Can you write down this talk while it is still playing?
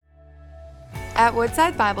At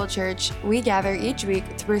Woodside Bible Church, we gather each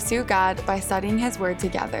week to pursue God by studying His Word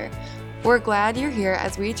together. We're glad you're here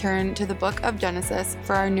as we turn to the book of Genesis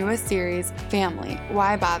for our newest series, Family,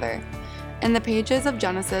 Why Bother? In the pages of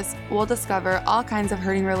Genesis, we'll discover all kinds of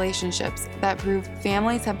hurting relationships that prove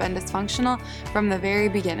families have been dysfunctional from the very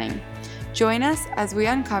beginning. Join us as we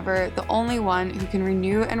uncover the only one who can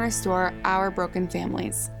renew and restore our broken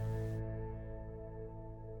families.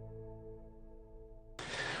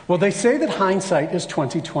 Well, they say that hindsight is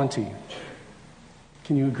 20/20.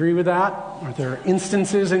 Can you agree with that? Are there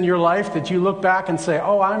instances in your life that you look back and say,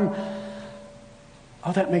 oh,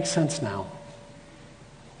 that makes sense now?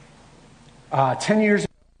 10 years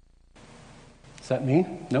ago, is that me?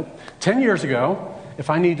 Nope. 10 years ago, if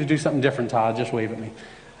I need to do something different, Todd, just wave at me.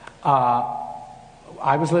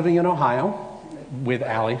 I was living in Ohio with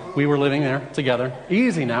Allie. We were living there together.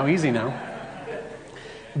 Easy now.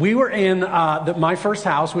 We were in my first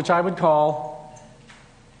house, which I would call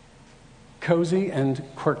cozy and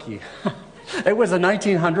quirky. It was a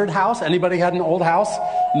 1900 house. Anybody had an old house?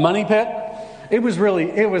 Money pit?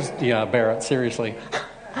 Barrett, seriously.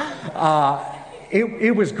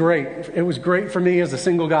 It was great. It was great for me as a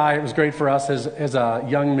single guy. It was great for us as a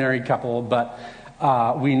young married couple, but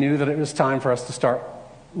we knew that it was time for us to start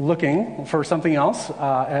looking for something else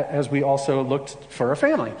as we also looked for a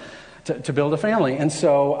family. To build a family. And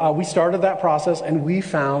so we started that process, and we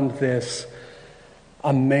found this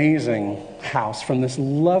amazing house from this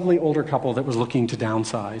lovely older couple that was looking to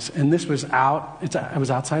downsize. And this was it was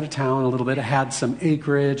outside of town a little bit. It had some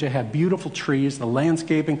acreage. It had beautiful trees, the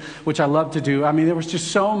landscaping, which I love to do. I mean, there was just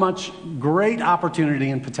so much great opportunity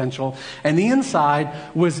and potential. And the inside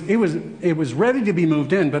was ready to be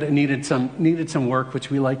moved in, but it needed some work, which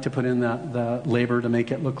we like to put in the labor to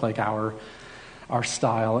make it look like our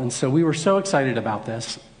style. And so we were so excited about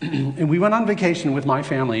this. And we went on vacation with my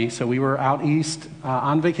family. So we were out east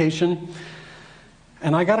on vacation.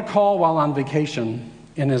 And I got a call while on vacation.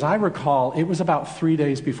 And as I recall, it was about 3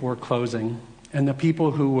 days before closing. And the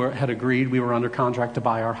people who had agreed we were under contract to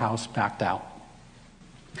buy our house backed out.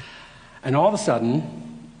 And all of a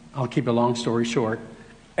sudden, I'll keep a long story short,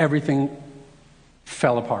 everything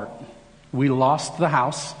fell apart. We lost the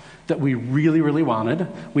house that we really, really wanted.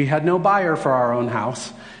 We had no buyer for our own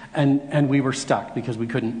house, and we were stuck because we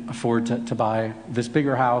couldn't afford to buy this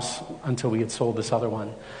bigger house until we had sold this other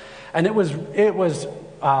one. And it was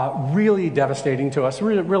really devastating to us,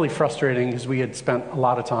 really, really frustrating, because we had spent a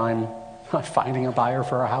lot of time finding a buyer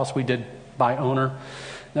for our house. We did buy owner.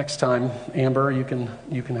 Next time, Amber, you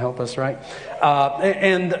can help us, right?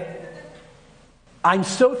 And I'm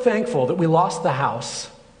so thankful that we lost the house,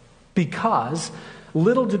 because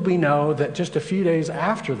little did we know that just a few days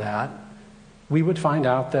after that, we would find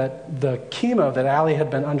out that the chemo that Allie had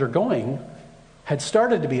been undergoing had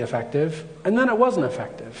started to be effective, and then it wasn't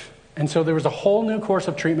effective. And so there was a whole new course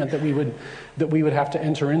of treatment that we would have to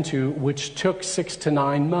enter into, which took 6 to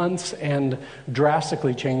 9 months and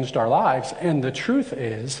drastically changed our lives. And the truth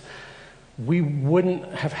is, we wouldn't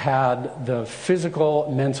have had the physical,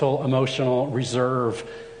 mental, emotional reserve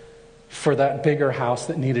for that bigger house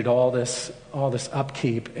that needed all this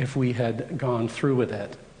upkeep if we had gone through with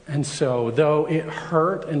it. And so though it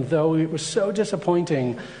hurt and though it was so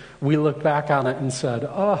disappointing, we looked back on it and said,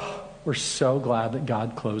 we're so glad that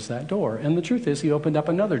God closed that door. And the truth is, He opened up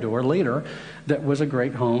another door later that was a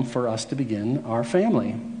great home for us to begin our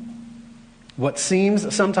family. What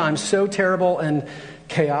seems sometimes so terrible and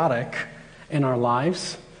chaotic in our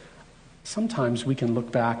lives, sometimes we can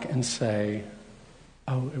look back and say,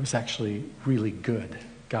 it was actually really good.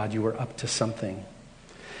 God, you were up to something.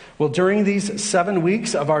 Well, during these 7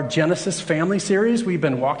 weeks of our Genesis family series, we've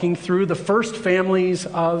been walking through the first families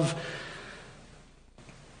of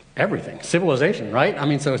everything, civilization, right? I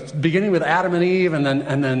mean, so it's beginning with Adam and Eve, and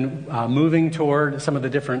then moving toward some of the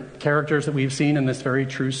different characters that we've seen in this very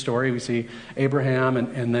true story. We see Abraham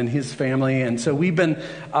and then his family. And so we've been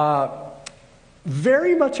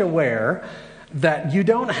very much aware that you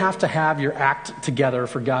don't have to have your act together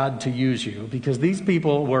for God to use you, because these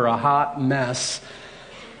people were a hot mess,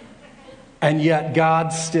 and yet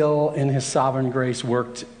God still, in His sovereign grace,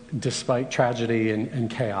 worked despite tragedy and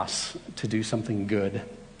chaos to do something good.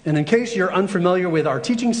 And in case you're unfamiliar with our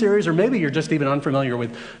teaching series, or maybe you're just even unfamiliar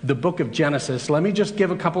with the book of Genesis, let me just give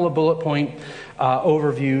a couple of bullet point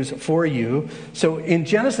overviews for you. So in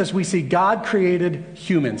Genesis, we see God created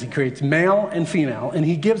humans. He creates male and female, and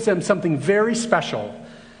He gives them something very special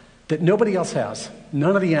that nobody else has.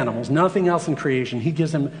 None of the animals, nothing else in creation. He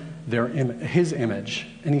gives them His image.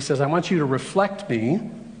 And He says, I want you to reflect me.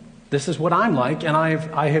 This is what I'm like, and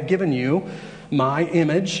I have given you my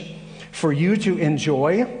image. for you to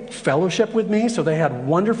enjoy fellowship with me. So they had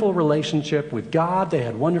wonderful relationship with God. They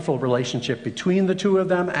had wonderful relationship between the two of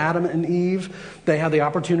them, Adam and Eve. They had the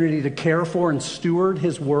opportunity to care for and steward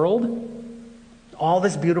his world. All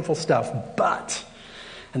this beautiful stuff. But,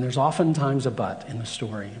 and there's oftentimes a but in the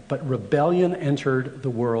story, but rebellion entered the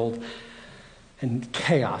world and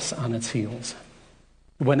chaos on its heels.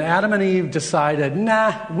 When Adam and Eve decided,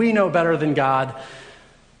 we know better than God,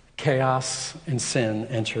 chaos and sin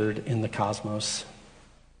entered in the cosmos.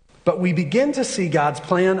 But we begin to see God's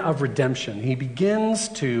plan of redemption. He begins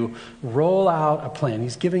to roll out a plan.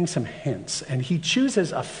 He's giving some hints. And he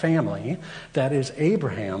chooses a family that is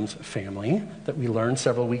Abraham's family that we learned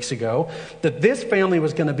several weeks ago. That this family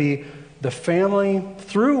was going to be the family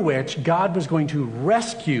through which God was going to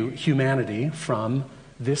rescue humanity from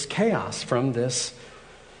this chaos, from this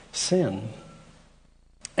sin.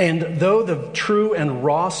 And though the true and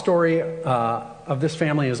raw story of this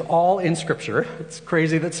family is all in Scripture, it's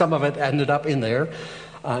crazy that some of it ended up in there,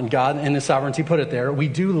 and God in his sovereignty put it there. We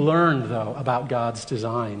do learn, though, about God's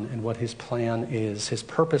design and what his plan is, his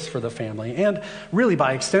purpose for the family, and really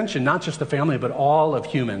by extension, not just the family, but all of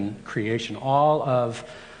human creation, all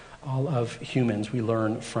of humans we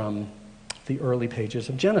learn from the early pages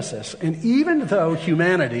of Genesis. And even though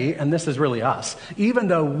humanity, and this is really us, even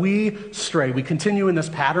though we stray, we continue in this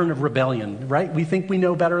pattern of rebellion, right? We think we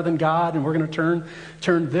know better than God, and we're going to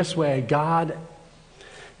turn this way. God,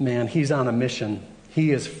 man, he's on a mission.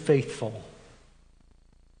 He is faithful.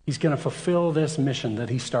 He's going to fulfill this mission that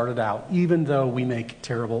he started out, even though we make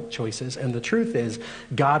terrible choices. And the truth is,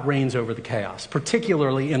 God reigns over the chaos,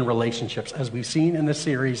 particularly in relationships, as we've seen in this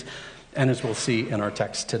series, and as we'll see in our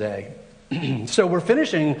text today. So we're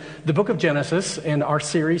finishing the book of Genesis in our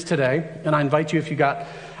series today, and I invite you, if you got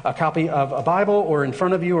a copy of a Bible or in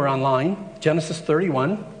front of you or online, Genesis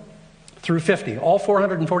 31 through 50, all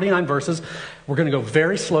 449 verses. We're going to go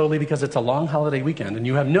very slowly because it's a long holiday weekend, and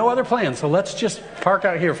you have no other plans, so let's just park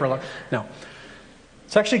out here for a long... No.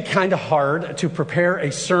 It's actually kind of hard to prepare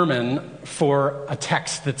a sermon for a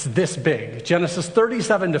text that's this big. Genesis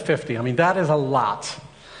 37 to 50, I mean, that is a lot.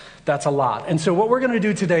 That's a lot. And so what we're going to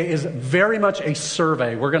do today is very much a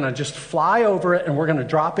survey. We're going to just fly over it, and we're going to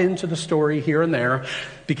drop into the story here and there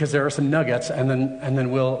because there are some nuggets, and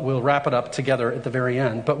then we'll wrap it up together at the very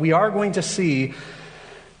end. But we are going to see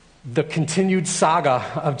the continued saga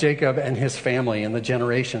of Jacob and his family and the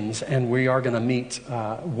generations, and we are going to meet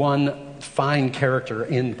one fine character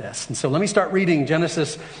in this. And so let me start reading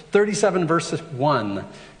Genesis 37, verse 1.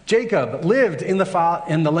 Jacob lived in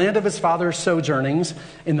the land of his father's sojournings,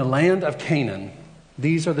 in the land of Canaan.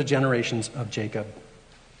 These are the generations of Jacob.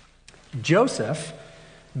 Joseph,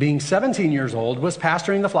 being 17 years old, was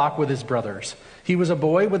pasturing the flock with his brothers. He was a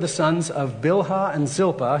boy with the sons of Bilhah and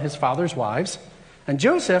Zilpah, his father's wives. And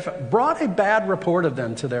Joseph brought a bad report of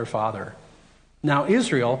them to their father. Now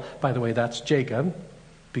Israel, by the way, that's Jacob,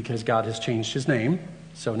 because God has changed his name.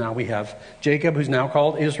 So now we have Jacob, who's now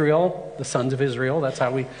called Israel, the sons of Israel. That's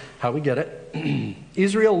how we get it.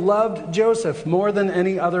 Israel loved Joseph more than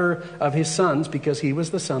any other of his sons because he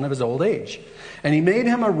was the son of his old age. And he made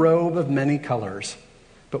him a robe of many colors.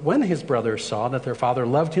 But when his brothers saw that their father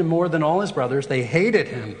loved him more than all his brothers, they hated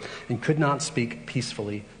him and could not speak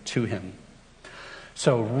peacefully to him.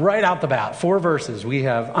 So right out the bat, 4 verses, we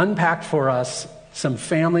have unpacked for us some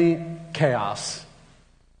family chaos.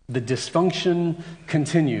 The dysfunction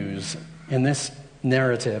continues in this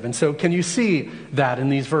narrative. And so can you see that in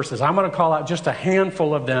these verses? I'm going to call out just a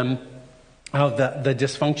handful of them, of the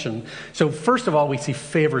dysfunction. So first of all, we see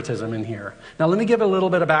favoritism in here. Now let me give a little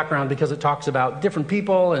bit of background because it talks about different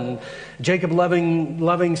people and Jacob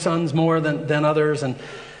loving sons more than others. And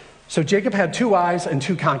so Jacob had 2 wives and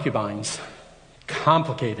 2 concubines.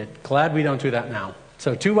 Complicated. Glad we don't do that now.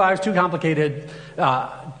 So 2 wives, 2 complicated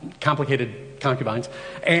concubines,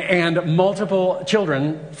 and multiple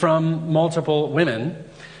children from multiple women.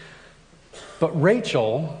 But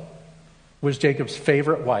Rachel was Jacob's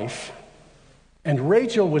favorite wife, and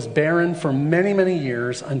Rachel was barren for many, many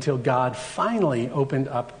years until God finally opened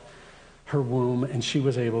up her womb, and she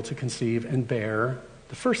was able to conceive and bear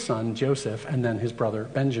the first son, Joseph, and then his brother,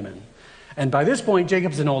 Benjamin. And by this point,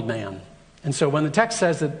 Jacob's an old man. And so when the text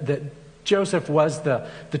says that Joseph was the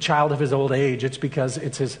child of his old age, it's because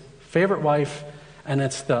it's his favorite wife, and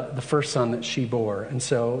it's the first son that she bore. And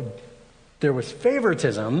so there was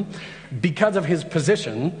favoritism because of his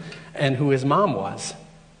position and who his mom was.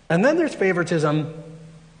 And then there's favoritism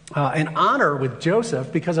and honor with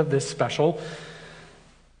Joseph because of this special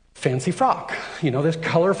fancy frock, this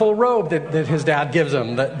colorful robe that his dad gives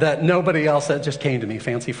him that nobody else, that just came to me,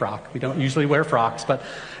 fancy frock. We don't usually wear frocks, but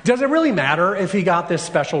does it really matter if he got this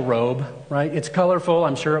special robe, right? It's colorful,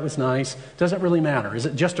 I'm sure it was nice. Does it really matter? Is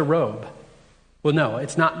it just a robe? Well, no,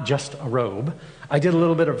 it's not just a robe. I did a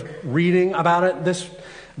little bit of reading about it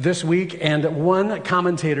this week, and one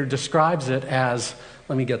commentator describes it as,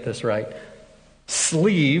 let me get this right,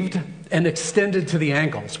 sleeved and extended to the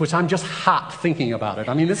ankles, which I'm just hot thinking about it.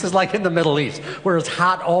 I mean, this is like in the Middle East, where it's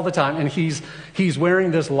hot all the time, and he's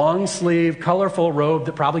wearing this long sleeve, colorful robe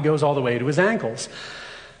that probably goes all the way to his ankles.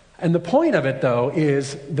 And the point of it, though,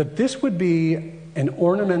 is that this would be an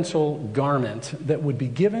ornamental garment that would be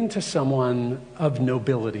given to someone of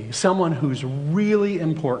nobility, someone who's really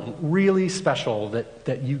important, really special,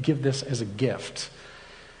 that you give this as a gift.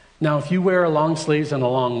 Now, if you wear long sleeves and a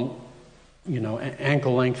long,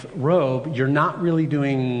 ankle-length robe, you're not really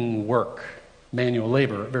doing work, manual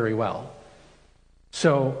labor, very well.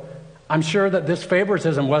 So I'm sure that this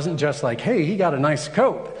favoritism wasn't just like, hey, he got a nice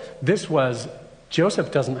coat. This was,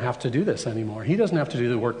 Joseph doesn't have to do this anymore. He doesn't have to do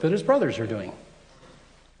the work that his brothers are doing.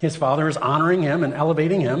 His father is honoring him and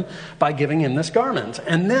elevating him by giving him this garment.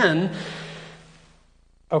 And then,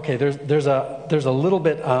 okay, there's a little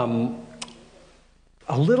bit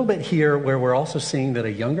here where we're also seeing that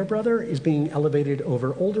a younger brother is being elevated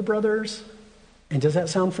over older brothers. And does that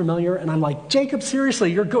sound familiar? And I'm like, Jacob,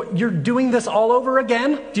 seriously, you're doing this all over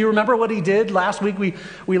again? Do you remember what he did? Last week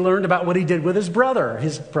we learned about what he did with his brother.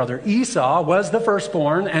 His brother Esau was the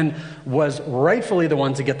firstborn and was rightfully the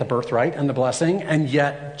one to get the birthright and the blessing. And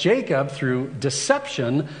yet Jacob, through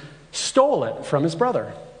deception, stole it from his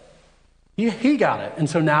brother. He got it. And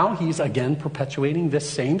so now he's again perpetuating this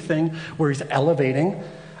same thing where he's elevating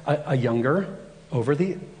a younger over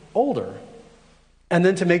the older. And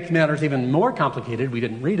then to make matters even more complicated, we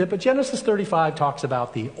didn't read it, but Genesis 35 talks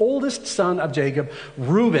about the oldest son of Jacob,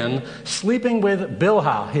 Reuben, sleeping with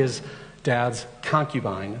Bilhah, his dad's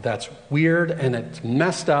concubine. That's weird, and it's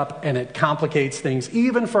messed up, and it complicates things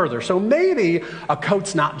even further. So maybe a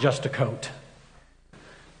coat's not just a coat.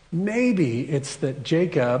 Maybe it's that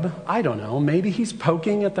Jacob, I don't know, maybe he's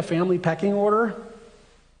poking at the family pecking order.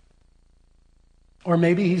 Or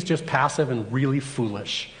maybe he's just passive and really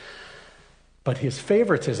foolish. But his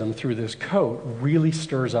favoritism through this coat really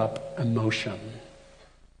stirs up emotion.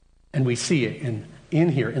 And we see it in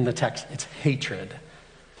here in the text. It's hatred.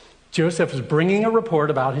 Joseph is bringing a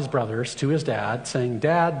report about his brothers to his dad, saying,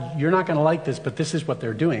 Dad, you're not going to like this, but this is what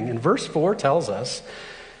they're doing. And verse 4 tells us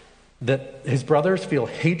that his brothers feel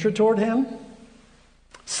hatred toward him,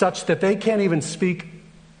 such that they can't even speak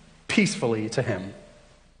peacefully to him.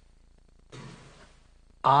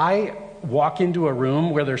 I walk into a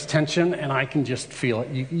room where there's tension and I can just feel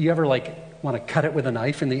it. You ever want to cut it with a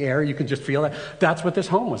knife in the air? You can just feel it. That's what this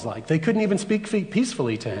home was like. They couldn't even speak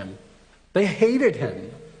peacefully to him. They hated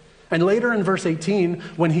him. And later in verse 18,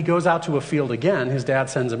 when he goes out to a field again, his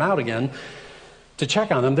dad sends him out again to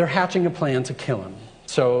check on them. They're hatching a plan to kill him.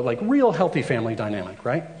 So real healthy family dynamic,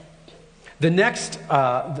 right? The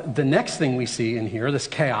next thing we see in here, this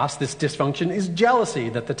chaos, this dysfunction, is jealousy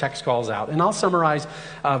that the text calls out. And I'll summarize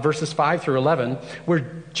verses 5 through 11, where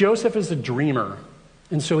Joseph is a dreamer.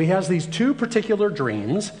 And so he has these two particular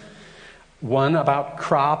dreams, one about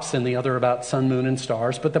crops and the other about sun, moon, and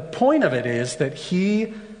stars. But the point of it is that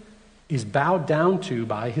he is bowed down to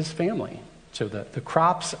by his family. So the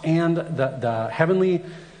crops and the heavenly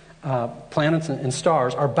planets and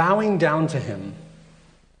stars are bowing down to him.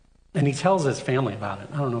 And he tells his family about it.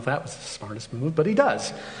 I don't know if that was the smartest move, but he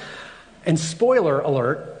does. And spoiler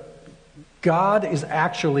alert, God is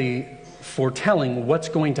actually foretelling what's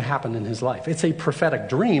going to happen in his life. It's a prophetic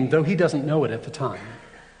dream, though he doesn't know it at the time.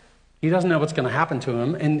 He doesn't know what's going to happen to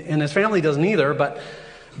him, and his family doesn't either, but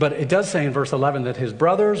it does say in verse 11 that his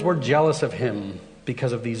brothers were jealous of him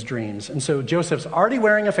because of these dreams. And so Joseph's already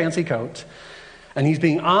wearing a fancy coat, and he's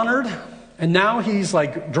being honored. And now he's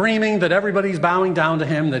dreaming that everybody's bowing down to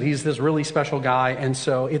him, that he's this really special guy. And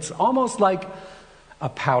so it's almost like a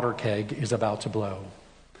powder keg is about to blow.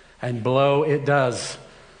 And blow it does.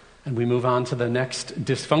 And we move on to the next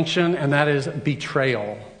dysfunction, and that is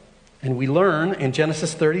betrayal. And we learn in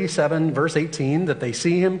Genesis 37, verse 18, that they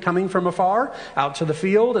see him coming from afar out to the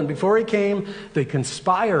field. And before he came, they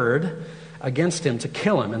conspired against him to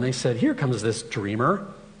kill him. And they said, here comes this dreamer.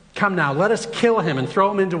 Come now, let us kill him and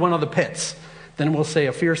throw him into one of the pits. Then we'll say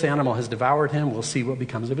a fierce animal has devoured him. We'll see what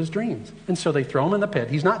becomes of his dreams. And so they throw him in the pit.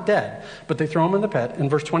 He's not dead, but they throw him in the pit. And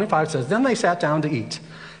verse 25 says, then they sat down to eat.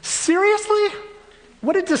 Seriously?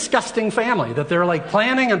 What a disgusting family that they're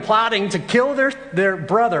planning and plotting to kill their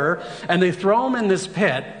brother, and they throw him in this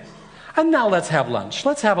pit. And now let's have lunch.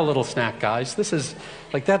 Let's have a little snack, guys. This is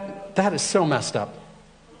like that is so messed up.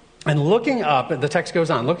 And looking up, the text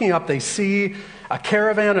goes on, looking up, they see a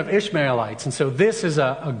caravan of Ishmaelites. And so this is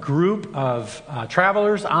a group of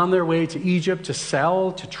travelers on their way to Egypt to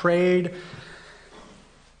sell, to trade.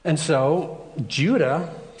 And so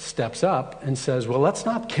Judah steps up and says, well, let's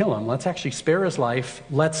not kill him. Let's actually spare his life.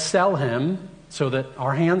 Let's sell him so that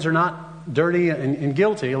our hands are not dirty and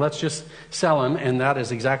guilty. Let's just sell him. And that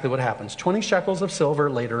is exactly what happens. 20 shekels of silver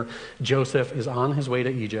later, Joseph is on his way to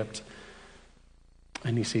Egypt.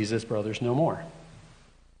 And he sees his brothers no more.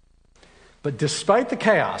 But despite the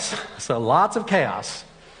chaos, so lots of chaos,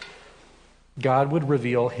 God would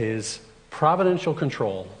reveal his providential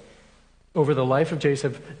control over the life of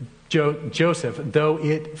Joseph, though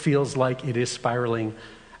it feels like it is spiraling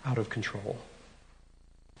out of control.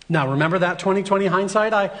 Now, remember that 20/20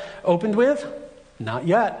 hindsight I opened with? Not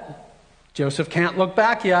yet. Joseph can't look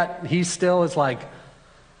back yet. He still is like,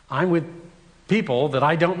 I'm with people that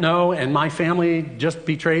I don't know, and my family just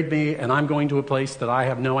betrayed me, and I'm going to a place that I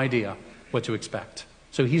have no idea what to expect.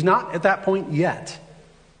 So he's not at that point yet.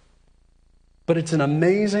 But it's an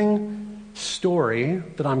amazing story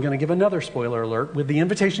that I'm going to give another spoiler alert with the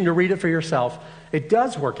invitation to read it for yourself. It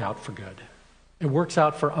does work out for good. It works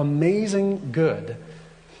out for amazing good.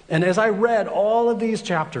 And as I read all of these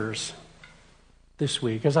chapters this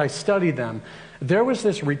week, as I studied them, there was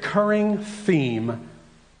this recurring theme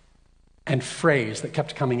and phrase that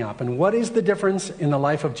kept coming up. And what is the difference in the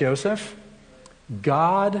life of Joseph?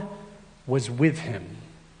 God was with him.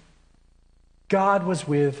 God was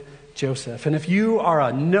with Joseph. And if you are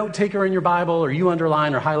a note taker in your Bible, or you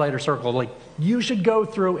underline or highlight or circle, like, you should go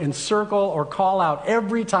through and circle or call out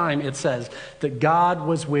every time it says that God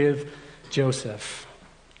was with Joseph.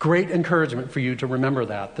 Great encouragement for you to remember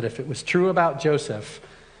that if it was true about Joseph,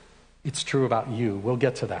 it's true about you. We'll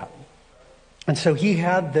get to that. And so he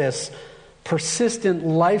had this persistent,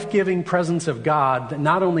 life-giving presence of God that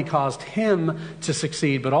not only caused him to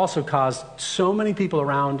succeed, but also caused so many people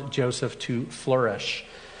around Joseph to flourish.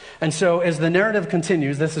 And so as the narrative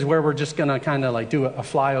continues, this is where we're just going to kind of like do a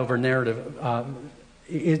flyover narrative.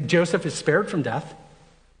 Joseph is spared from death,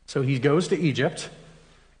 so he goes to Egypt.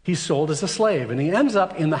 He's sold as a slave, and he ends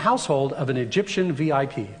up in the household of an Egyptian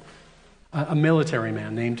VIP, a military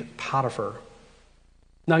man named Potiphar.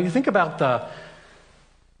 Now you think about the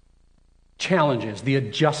challenges, the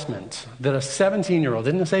adjustment that a 17-year-old,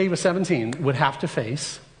 didn't say he was 17, would have to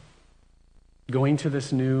face going to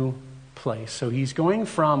this new place. So he's going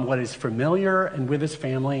from what is familiar and with his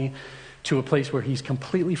family to a place where he's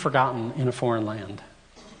completely forgotten in a foreign land.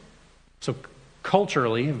 So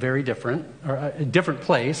culturally, very different, or a different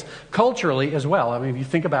place. Culturally as well. I mean, if you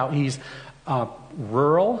think about, he's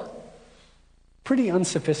rural, pretty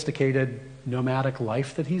unsophisticated, nomadic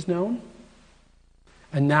life that he's known.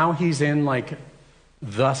 And now he's in like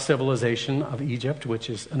the civilization of Egypt, which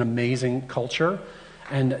is an amazing culture.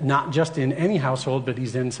 And not just in any household, but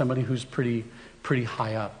he's in somebody who's pretty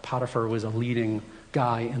high up. Potiphar was a leading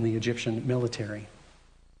guy in the Egyptian military.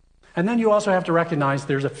 And then you also have to recognize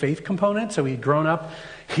there's a faith component. So he'd grown up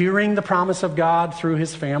hearing the promise of God through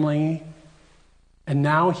his family. And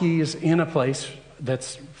now he's in a place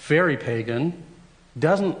that's very pagan,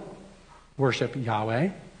 doesn't worship Yahweh.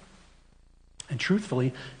 And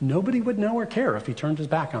truthfully, nobody would know or care if he turned his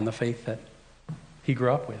back on the faith that he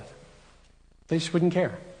grew up with. They just wouldn't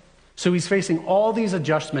care. So he's facing all these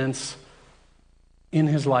adjustments in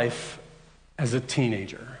his life as a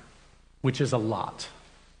teenager, which is a lot.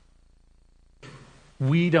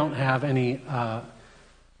 We don't have any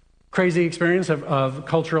crazy experience of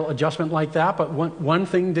cultural adjustment like that, but one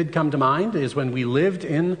thing did come to mind is when we lived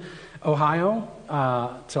in Ohio.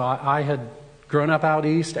 So I had grown up out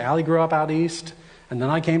east, Allie grew up out east, and then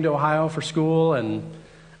I came to Ohio for school and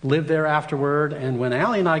lived there afterward. And when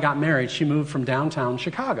Allie and I got married, she moved from downtown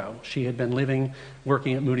Chicago. She had been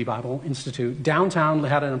working at Moody Bible Institute. Downtown,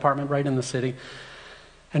 had an apartment right in the city.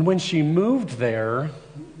 And when she moved there,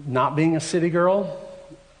 not being a city girl,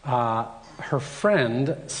 her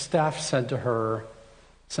friend, Steph, said to her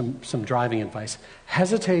some driving advice: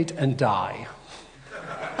 hesitate and die.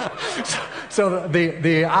 So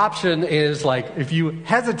the option is like, if you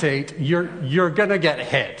hesitate, you're gonna get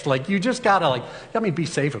hit. Like, you just gotta be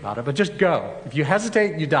safe about it, but just go. If you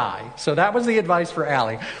hesitate, you die. So that was the advice for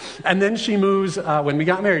Allie. And then she moves, when we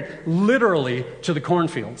got married, literally to the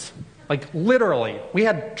cornfields. Like, literally. We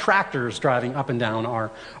had tractors driving up and down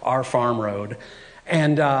our farm road.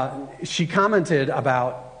 And she commented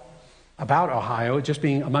about Ohio just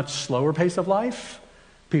being a much slower pace of life.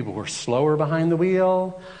 People were slower behind the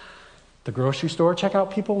wheel. The grocery store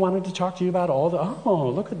checkout people wanted to talk to you about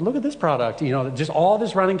look at this product. Just all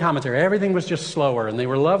this running commentary. Everything was just slower, and they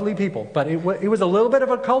were lovely people. But it was a little bit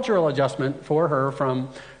of a cultural adjustment for her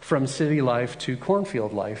from city life to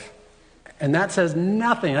cornfield life. And that says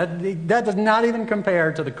nothing. That does not even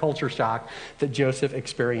compare to the culture shock that Joseph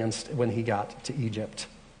experienced when he got to Egypt.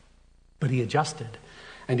 But he adjusted,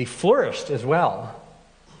 and he flourished as well.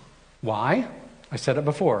 Why? I said it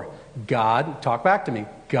before. God, talk back to me.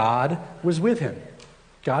 God was with him.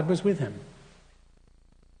 God was with him.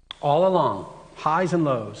 All along, highs and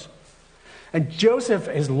lows. And Joseph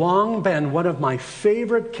has long been one of my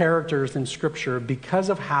favorite characters in Scripture because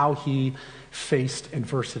of how he faced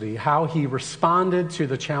adversity, how he responded to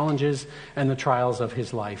the challenges and the trials of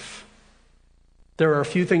his life. There are a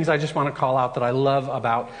few things I just want to call out that I love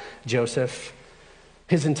about Joseph.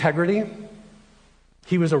 His integrity.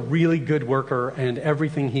 He was a really good worker, and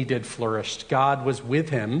everything he did flourished. God was with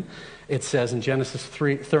him. It says in Genesis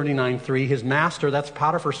 39:3, his master, that's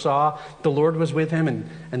Potiphar, saw the Lord was with him,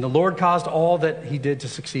 and the Lord caused all that he did to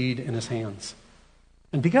succeed in his hands.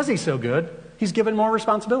 And because he's so good, he's given more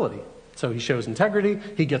responsibility. So he shows integrity,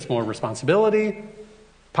 he gets more responsibility.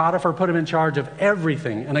 Potiphar put him in charge of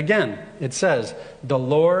everything. And again, it says, the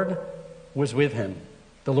Lord was with him.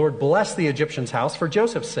 The Lord blessed the Egyptian's house for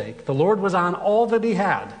Joseph's sake. The Lord was on all that he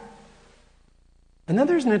had. And then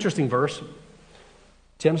there's an interesting verse,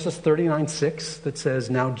 Genesis 39:6, that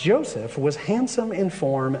says, now Joseph was handsome in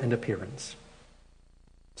form and appearance.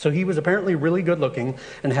 So he was apparently really good looking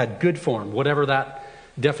and had good form, whatever that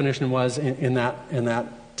definition was in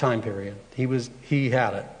that time period. He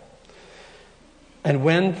had it. And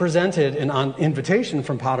when presented an invitation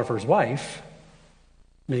from Potiphar's wife,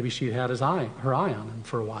 maybe she had her eye on him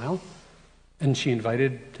for a while, and she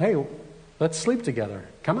invited, hey, let's sleep together.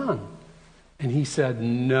 Come on. And he said,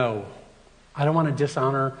 no, I don't want to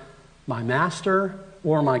dishonor my master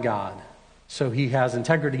or my God. So he has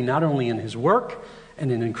integrity not only in his work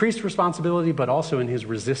and in increased responsibility, but also in his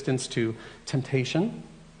resistance to temptation.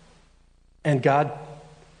 And God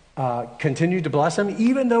continued to bless him,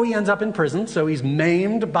 even though he ends up in prison. So he's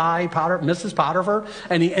maimed by Mrs. Potiphar,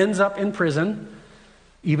 and he ends up in prison,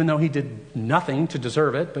 even though he did nothing to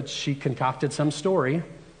deserve it, but she concocted some story.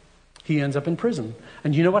 He ends up in prison.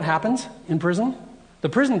 And you know what happens in prison? The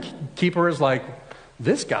prison keeper is like,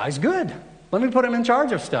 this guy's good. Let me put him in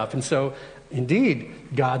charge of stuff. And so, indeed,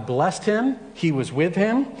 God blessed him. He was with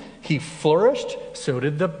him. He flourished. So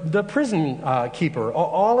did the prison keeper.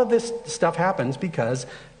 All of this stuff happens because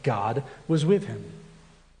God was with him.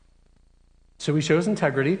 So he shows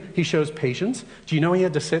integrity. He shows patience. Do you know he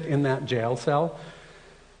had to sit in that jail cell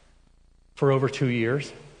for over 2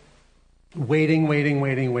 years? Waiting.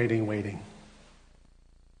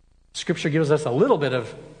 Scripture gives us a little bit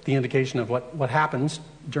of the indication of what happens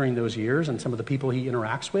during those years and some of the people he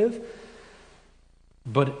interacts with.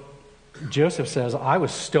 But Joseph says, I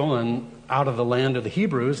was stolen out of the land of the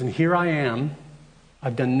Hebrews, and here I am.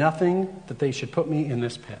 I've done nothing that they should put me in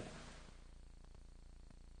this pit.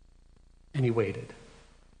 And he waited.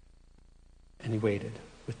 And he waited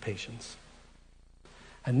with patience.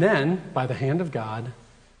 And then, by the hand of God,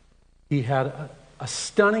 he had a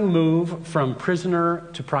stunning move from prisoner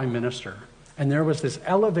to prime minister. And there was this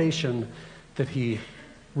elevation that he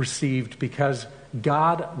received because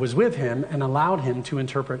God was with him and allowed him to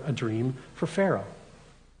interpret a dream for Pharaoh.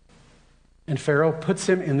 And Pharaoh puts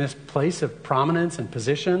him in this place of prominence and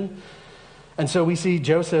position. And so we see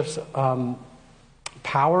Joseph's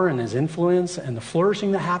power and his influence and the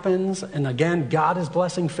flourishing that happens. And again, God is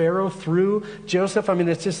blessing Pharaoh through Joseph. I mean,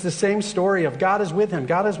 it's just the same story of God is with him.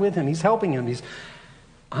 God is with him. He's helping him.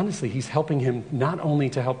 He's helping him not only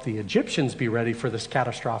to help the Egyptians be ready for this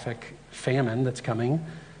catastrophic famine that's coming,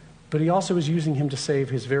 but he also is using him to save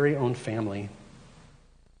his very own family.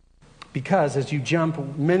 Because as you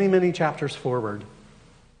jump many, many chapters forward,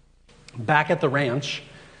 back at the ranch,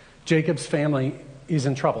 Jacob's family is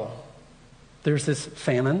in trouble. There's this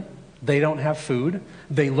famine. They don't have food.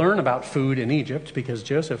 They learn about food in Egypt because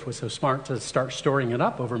Joseph was so smart to start storing it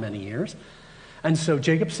up over many years. And so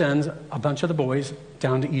Jacob sends a bunch of the boys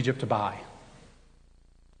down to Egypt to buy.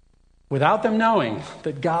 Without them knowing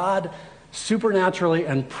that God supernaturally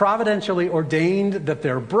and providentially ordained that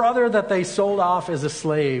their brother that they sold off as a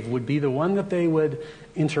slave would be the one that they would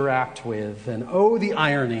interact with. And oh, the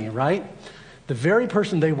irony, right? The very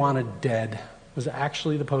person they wanted dead was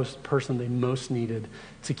actually the person they most needed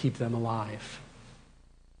to keep them alive.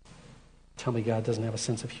 Tell me God doesn't have a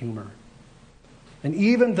sense of humor. And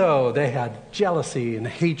even though they had jealousy and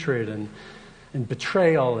hatred and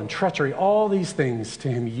betrayal and treachery, all these things to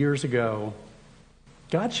him years ago,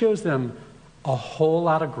 God shows them a whole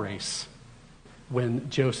lot of grace when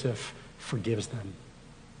Joseph forgives them.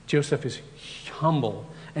 Joseph is humble,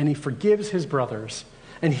 and he forgives his brothers.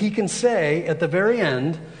 And he can say at the very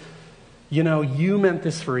end, you meant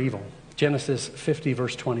this for evil. Genesis 50,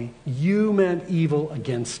 verse 20. You meant evil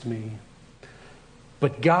against me,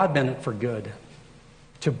 but God meant it for good,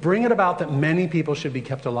 to bring it about that many people should be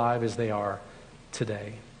kept alive as they are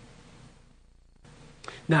today.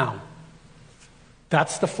 Now,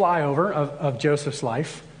 that's the flyover of Joseph's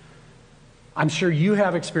life. I'm sure you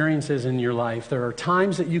have experiences in your life. There are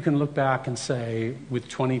times that you can look back and say, with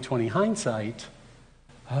 20/20 hindsight,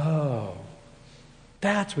 oh,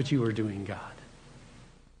 that's what you were doing, God.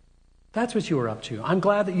 That's what you were up to. I'm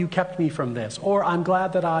glad that you kept me from this. Or I'm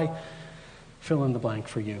glad that I fill in the blank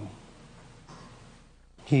for you.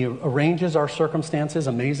 He arranges our circumstances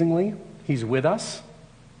amazingly. He's with us.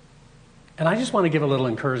 And I just want to give a little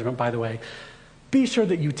encouragement, by the way. Be sure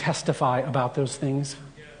that you testify about those things.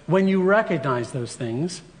 When you recognize those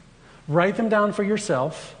things, write them down for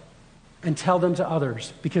yourself and tell them to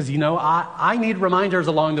others. Because, I need reminders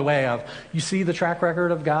along the way of, you see the track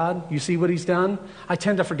record of God? You see what he's done? I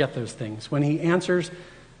tend to forget those things. When he answers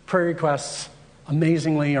prayer requests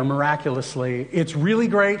amazingly or miraculously, it's really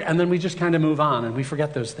great, and then we just kind of move on and we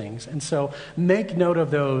forget those things. And so make note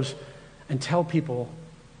of those and tell people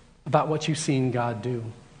about what you've seen God do.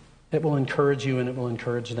 It will encourage you and it will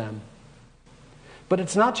encourage them. But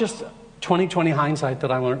it's not just 20/20 hindsight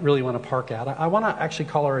that I really want to park at. I want to actually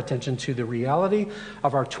call our attention to the reality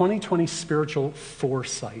of our 20/20 spiritual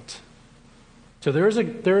foresight. So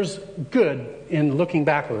there's good in looking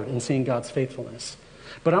backward and seeing God's faithfulness.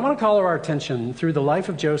 But I want to call our attention through the life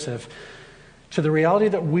of Joseph to the reality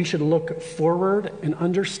that we should look forward and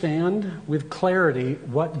understand with clarity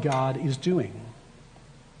what God is doing.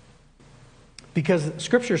 Because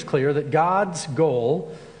Scripture is clear that God's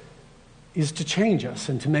goal is to change us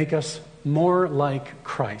and to make us more like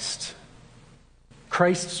Christ.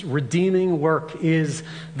 Christ's redeeming work is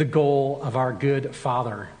the goal of our good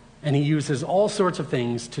Father, and he uses all sorts of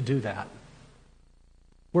things to do that.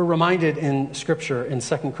 We're reminded in Scripture in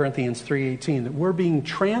 2 Corinthians 3:18 that we're being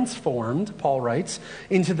transformed, Paul writes,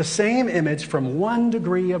 into the same image from one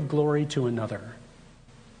degree of glory to another.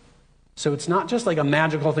 So it's not just like a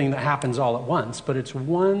magical thing that happens all at once, but it's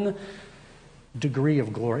one degree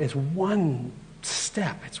of glory. It's one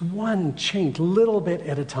step. It's one change, little bit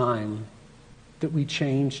at a time, that we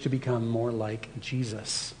change to become more like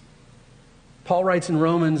Jesus. Paul writes in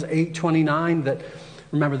Romans 8:29 that,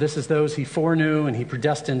 remember, this is those he foreknew and he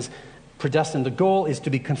predestined. The goal is to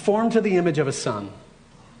be conformed to the image of his Son.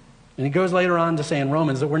 And he goes later on to say in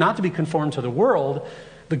Romans that we're not to be conformed to the world.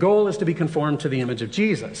 The goal is to be conformed to the image of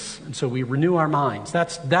Jesus. And so we renew our minds.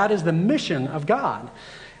 That is the mission of God,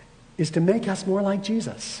 is to make us more like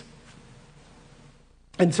Jesus.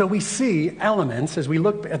 And so we see elements, as we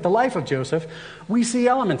look at the life of Joseph, we see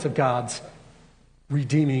elements of God's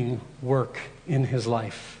redeeming work in his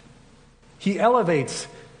life. He elevates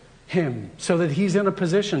him so that he's in a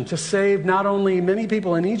position to save not only many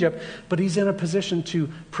people in Egypt, but he's in a position to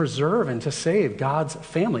preserve and to save God's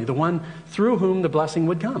family, the one through whom the blessing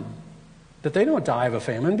would come. That they don't die of a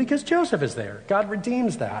famine because Joseph is there. God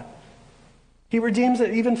redeems that. He redeems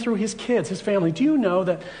it even through his kids, his family. Do you know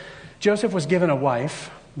that Joseph was given a wife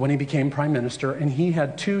when he became prime minister, and he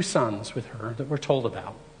had 2 sons with her that we're told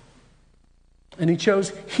about? And he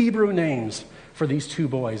chose Hebrew names for these 2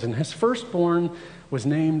 boys, and his firstborn was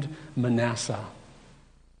named Manasseh.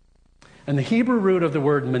 And the Hebrew root of the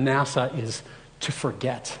word Manasseh is to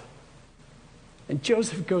forget. And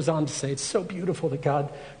Joseph goes on to say, it's so beautiful that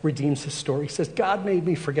God redeems his story. He says, God made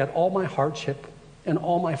me forget all my hardship and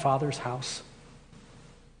all my father's house.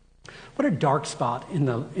 What a dark spot in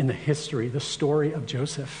the history, the story of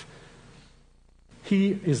Joseph.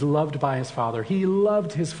 He is loved by his father. He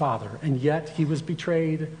loved his father, and yet he was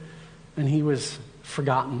betrayed, and he was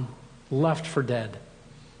forgotten, left for dead.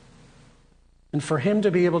 And for him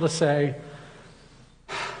to be able to say,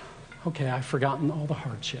 okay, I've forgotten all the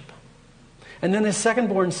hardship. And then his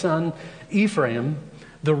second-born son, Ephraim,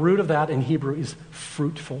 the root of that in Hebrew is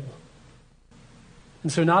fruitful.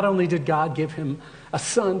 And so not only did God give him a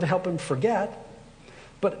son to help him forget,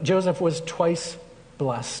 but Joseph was twice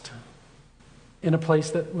blessed in a place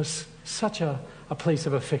that was such a place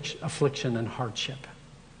of affliction and hardship.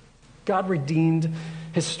 God redeemed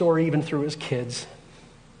his story even through his kids.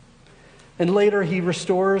 And later he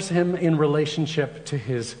restores him in relationship to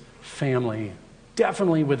his family,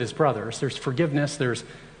 definitely with his brothers. There's forgiveness, there's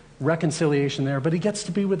reconciliation there, but he gets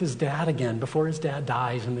to be with his dad again before his dad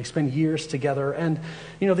dies, and they spend years together. And,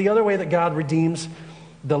 the other way that God redeems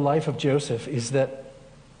the life of Joseph is that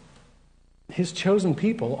his chosen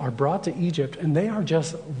people are brought to Egypt, and they are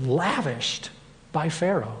just lavished by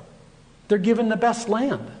Pharaoh. They're given the best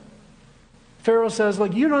land. Pharaoh says,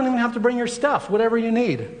 like, you don't even have to bring your stuff, whatever you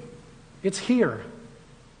need. It's here.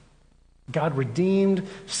 God redeemed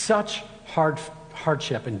such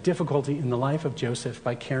hardship and difficulty in the life of Joseph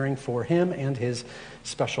by caring for him and his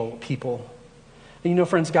special people. And you know,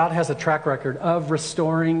 friends, God has a track record of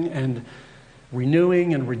restoring and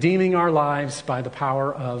renewing and redeeming our lives by the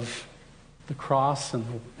power of the cross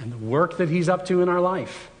and the work that he's up to in our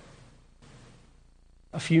life.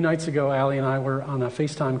 A few nights ago, Allie and I were on a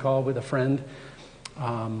FaceTime call with a friend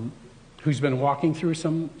who's been walking through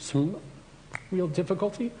some real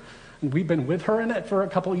difficulty. And we've been with her in it for a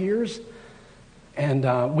couple years.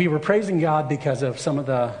 And we were praising God because of some of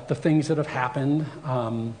the things that have happened.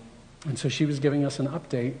 And so she was giving us an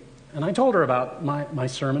update. And I told her about my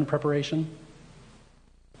sermon preparation.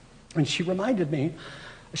 And she reminded me,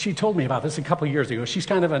 she told me about this a couple years ago. She's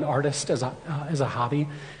kind of an artist as a hobby.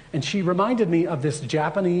 And she reminded me of this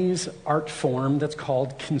Japanese art form that's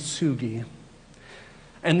called kintsugi.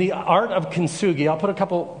 And the art of kintsugi, I'll put a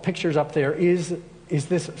couple pictures up there, is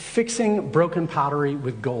this fixing broken pottery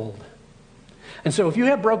with gold. And so if you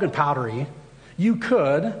have broken pottery, you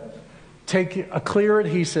could take a clear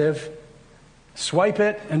adhesive, swipe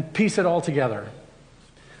it, and piece it all together.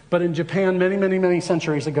 But in Japan, many, many, many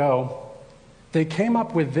centuries ago, they came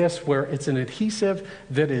up with this where it's an adhesive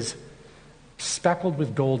that is speckled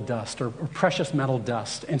with gold dust or precious metal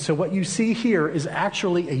dust. And so what you see here is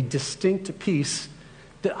actually a distinct piece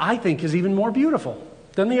that I think is even more beautiful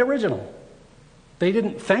than the original. They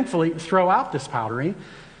didn't, thankfully, throw out this pottery.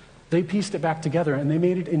 They pieced it back together and they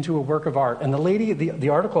made it into a work of art. And the lady, the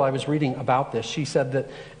article I was reading about this, she said that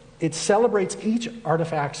it celebrates each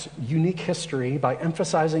artifact's unique history by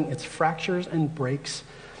emphasizing its fractures and breaks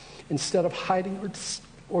instead of hiding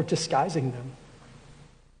or disguising them.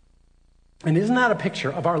 And isn't that a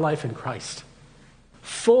picture of our life in Christ?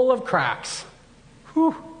 Full of cracks,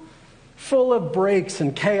 full of breaks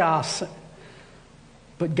and chaos.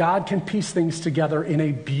 But God can piece things together in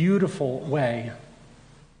a beautiful way.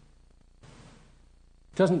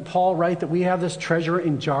 Doesn't Paul write that we have this treasure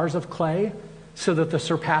in jars of clay so that the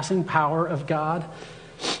surpassing power of God,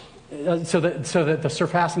 so that the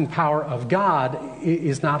surpassing power of God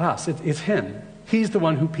is not us, it's him. He's the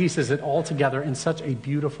one who pieces it all together in such a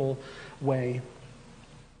beautiful way.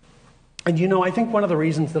 And you know, I think one of the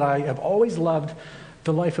reasons that I have always loved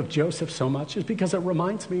the life of Joseph so much is because it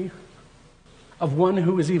reminds me of one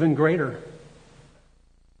who is even greater.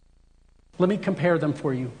 Let me compare them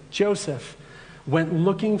for you. Joseph went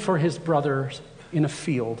looking for his brothers in a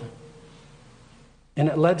field, and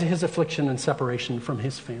it led to his affliction and separation from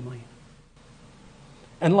his family.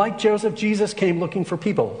 And like Joseph, Jesus came looking for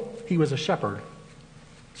people. He was a shepherd,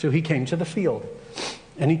 so he came to the field.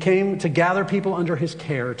 And he came to gather people under his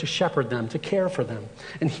care, to shepherd them, to care for them.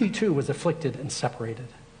 And he too was afflicted and separated.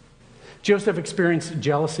 Joseph experienced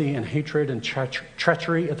jealousy and hatred and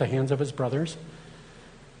treachery at the hands of his brothers.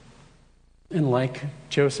 And like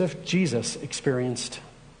Joseph, Jesus experienced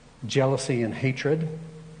jealousy and hatred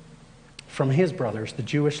from his brothers. The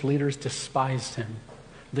Jewish leaders despised him.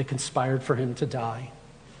 They conspired for him to die.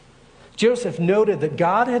 Joseph noted that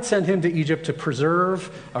God had sent him to Egypt to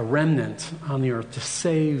preserve a remnant on the earth, to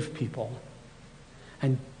save people.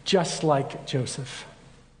 And just like Joseph,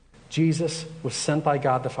 Jesus was sent by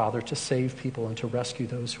God the Father to save people and to rescue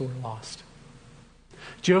those who were lost.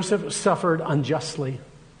 Joseph suffered unjustly.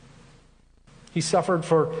 He suffered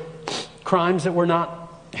for crimes that were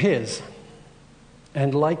not his.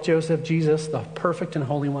 And like Joseph, Jesus, the perfect and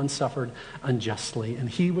holy one, suffered unjustly. And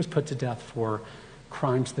he was put to death for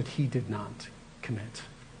crimes that he did not commit.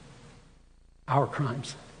 Our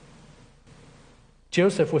crimes.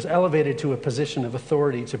 Joseph was elevated to a position of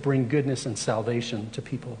authority to bring goodness and salvation to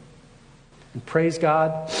people. And praise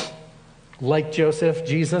God, like Joseph,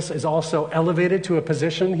 Jesus is also elevated to a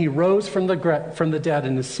position. He rose from the dead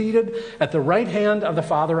and is seated at the right hand of the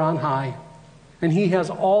Father on high. And he has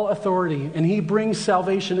all authority, and he brings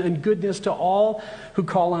salvation and goodness to all who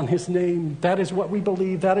call on his name. That is what we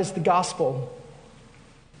believe. That is the gospel.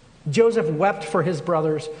 Joseph wept for his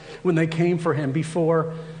brothers when they came for him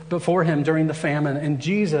before him during the famine, and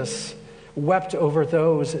Jesus wept over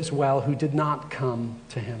those as well who did not come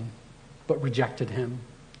to him, but rejected him.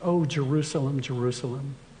 Oh, Jerusalem,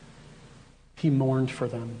 Jerusalem. He mourned for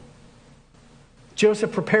them.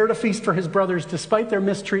 Joseph prepared a feast for his brothers despite their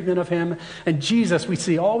mistreatment of him. And Jesus, we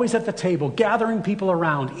see always at the table, gathering people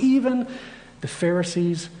around, even the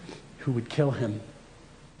Pharisees who would kill him.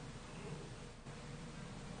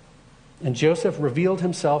 And Joseph revealed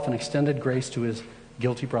himself and extended grace to his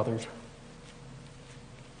guilty brothers.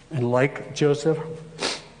 And like Joseph,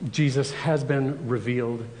 Jesus has been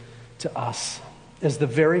revealed to us as the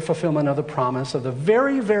very fulfillment of the promise of the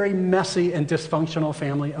very, very messy and dysfunctional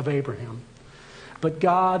family of Abraham. But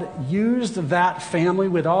God used that family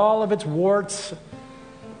with all of its warts,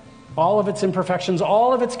 all of its imperfections,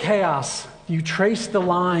 all of its chaos. You trace the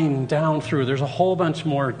line down through. There's a whole bunch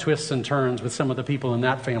more twists and turns with some of the people in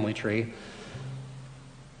that family tree.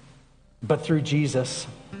 But through Jesus,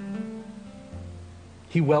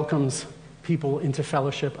 he welcomes people into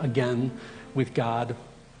fellowship again with God,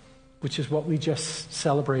 which is what we just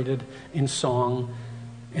celebrated in song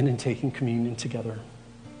and in taking communion together.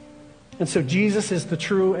 And so Jesus is the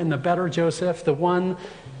true and the better Joseph, the one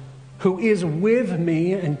who is with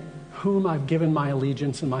me and whom I've given my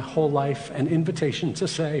allegiance and my whole life, an invitation to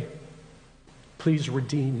say, please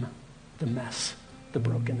redeem the mess, the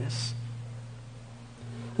brokenness.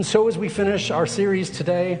 And so as we finish our series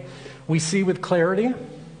today, we see with clarity,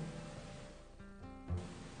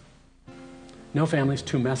 no family's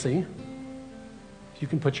too messy. You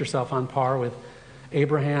can put yourself on par with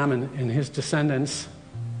Abraham and his descendants.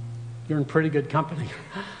 You're in pretty good company.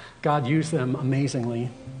 God used them amazingly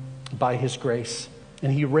by his grace,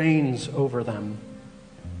 and he reigns over them.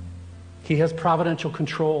 He has providential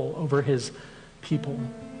control over his people.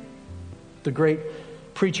 The great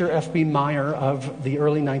preacher F.B. Meyer of the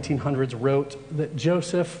early 1900s wrote that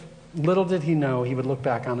Joseph, little did he know he would look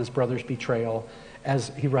back on his brother's betrayal, as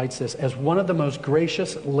he writes this, as one of the most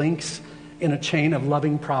gracious links in a chain of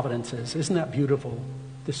loving providences. Isn't that beautiful?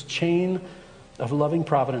 This chain of loving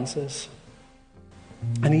providences.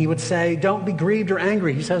 And he would say, don't be grieved or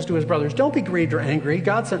angry. He says to his brothers, don't be grieved or angry.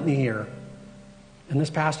 God sent me here. And this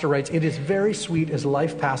pastor writes, it is very sweet as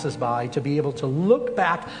life passes by to be able to look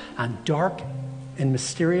back on dark and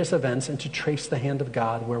mysterious events and to trace the hand of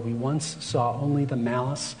God where we once saw only the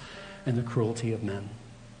malice and the cruelty of men.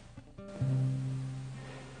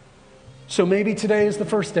 So maybe today is the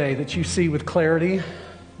first day that you see with clarity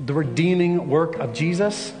the redeeming work of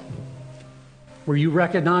Jesus, where you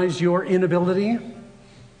recognize your inability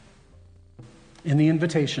in the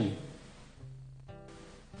invitation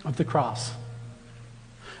of the cross.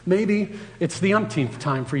 Maybe it's the umpteenth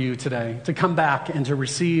time for you today to come back and to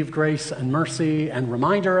receive grace and mercy and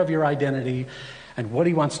reminder of your identity and what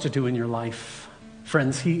he wants to do in your life.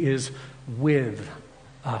 Friends, he is with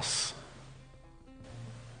us.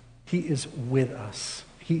 He is with us.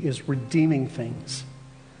 He is redeeming things.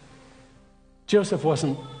 Joseph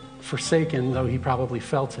wasn't forsaken, though he probably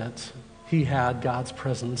felt it. He had God's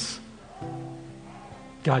presence.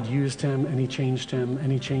 God used him, and he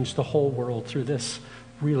changed the whole world through this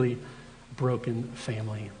really broken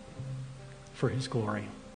family for his glory.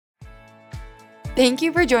 Thank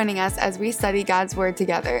you for joining us as we study God's Word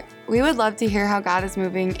together. We would love to hear how God is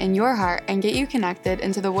moving in your heart and get you connected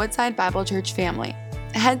into the Woodside Bible Church family.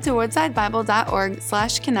 Head to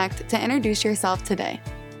woodsidebible.org/connect to introduce yourself today.